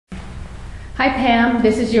Hi Pam,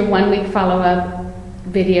 this is your 1-week follow-up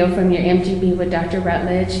video from your MGB with Dr.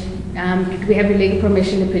 Rutledge. Do we have your legal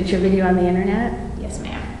permission to put your video on the internet? Yes,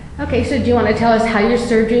 ma'am. Okay, so do you want to tell us how your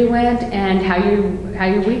surgery went and how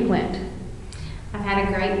your week went? I've had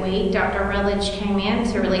a great week. Dr. Rutledge came in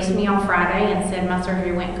to release me on Friday and said my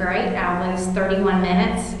surgery went great. I was 31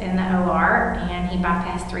 minutes in the OR and he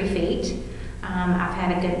bypassed 3 feet. I've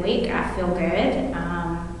had a good week. I feel good.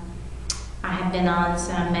 I have been on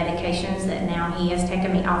some medications that now he has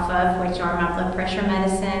taken me off of, which are my blood pressure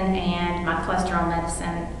medicine and my cholesterol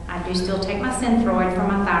medicine. I do still take my Synthroid for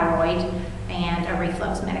my thyroid and a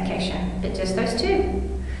reflux medication, but just those 2.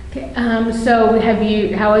 Okay, so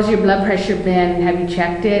how has your blood pressure been? Have you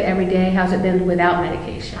checked it every day? How's it been without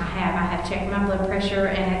medication? I have checked my blood pressure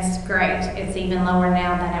and it's great. It's even lower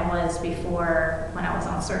now than it was before when I was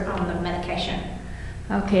on the medication.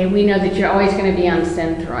 Okay, we know that you're always going to be on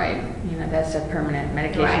Synthroid. You know, that's a permanent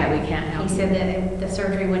medication Right. that we can't help. He said that the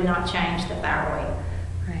surgery would not change the thyroid.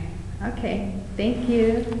 Right. Okay, thank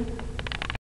you.